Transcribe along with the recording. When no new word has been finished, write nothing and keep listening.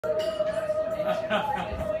don't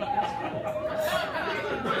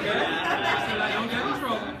get in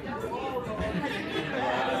trouble.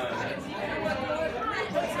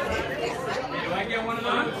 Do I get one of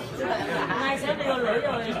those?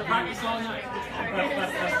 Practice all night.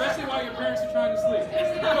 Especially while your parents are trying to sleep.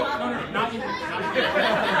 No, not you.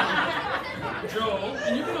 Joel,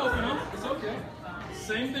 and you can open them. It's okay.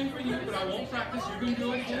 Same thing for you, but I won't practice. You can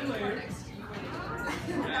do it again later.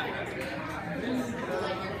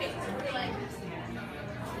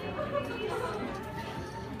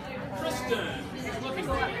 Kristen, looking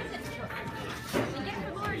good.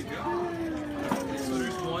 There you go. So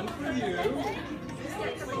there's one for you.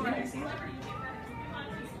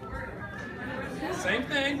 Same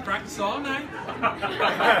thing, practice all night.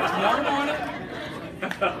 Tomorrow morning.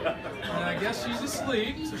 And I guess she's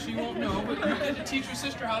asleep, so she won't know, but you get to teach your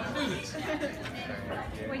sister how to do this.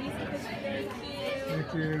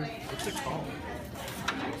 Thank you. Looks like tall.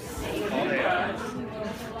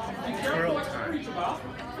 Be careful what you preach about.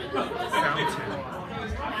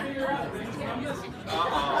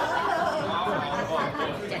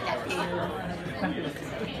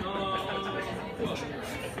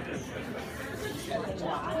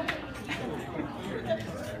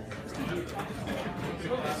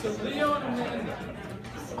 So Leo and Amanda,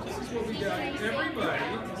 this is what we got. Everybody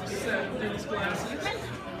is a set of these glasses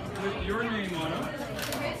with your name on them.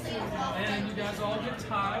 And you guys all get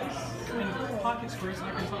ties and pocket squares, and I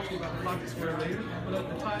can talk to you about the pocket square later, but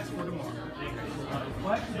the ties for tomorrow.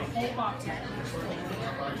 Well, actually, the whole box is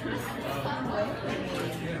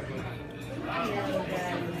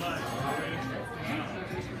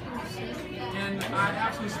and I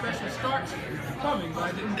have some special starts coming, but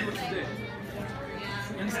I didn't do it today.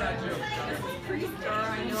 Inside joke.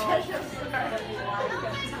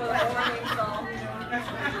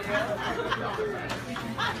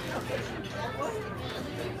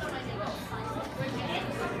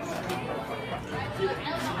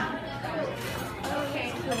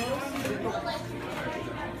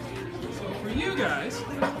 So for you guys,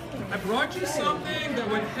 I brought you something that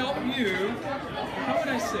would help you. How would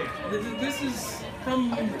I say it? This is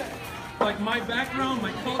from like my background,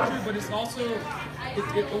 my culture, but it's also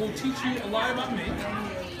it will teach you a lot about me.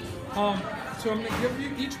 So I'm going to give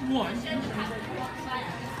you each one.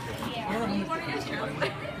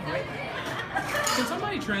 Can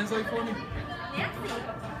somebody translate for me?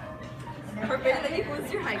 佢俾你呢本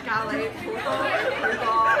書係教你好多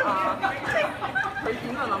佢點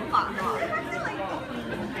嘅諗法㗎嘛。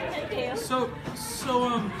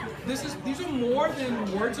These are more than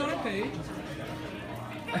words on a page.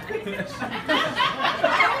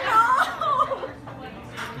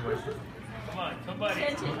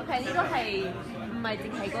 OK， 呢個係唔係淨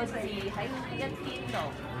係個字喺一邊度？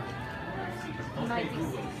唔係字。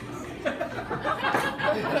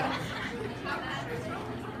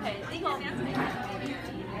係呢個。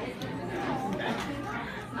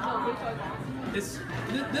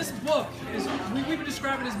This book is we would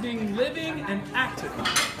describe it as being living and active,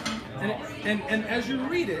 and as you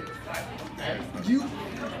read it,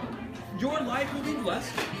 your life will be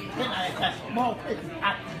blessed.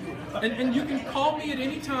 And you can call me at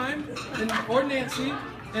any time, or Nancy,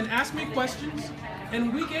 and ask me questions.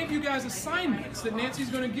 And we gave you guys assignments that Nancy's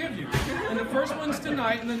going to give you. And the first one's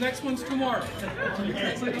tonight, and the next one's tomorrow. Can you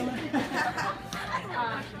translate all that?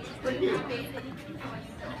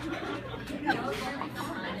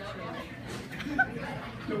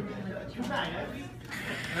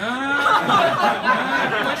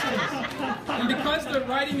 And because the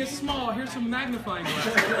writing is small, here's some magnifying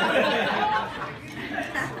glasses.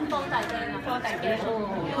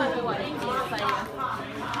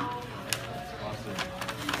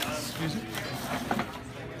 Excuse me.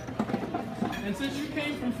 And since you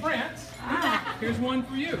came from France, here's one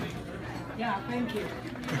for you. Yeah, thank you.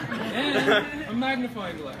 And a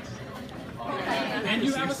magnifying glass. And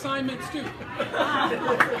you have assignments too.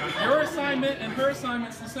 Your assignment and her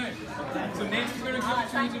assignment's the same. So Nancy's going to give it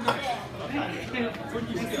to you tonight. What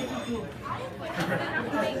do you skill?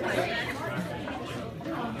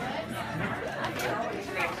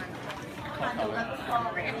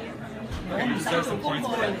 You deserve some points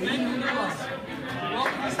for that. Thank you, Nicholas.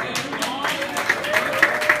 Welcome to stand.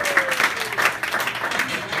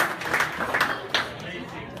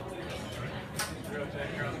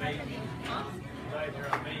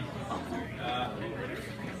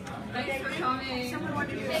 Thanks for coming. Someone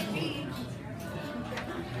wanted to take me.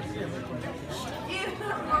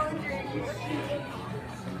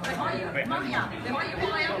 Mommy,你可以開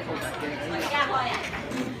啊！我而家開啊！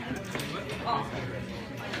哦，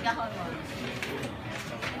我而家開喎，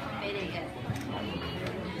俾你嘅。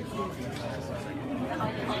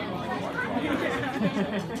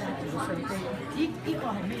呢個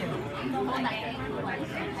係咩啊？好大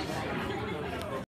嘅。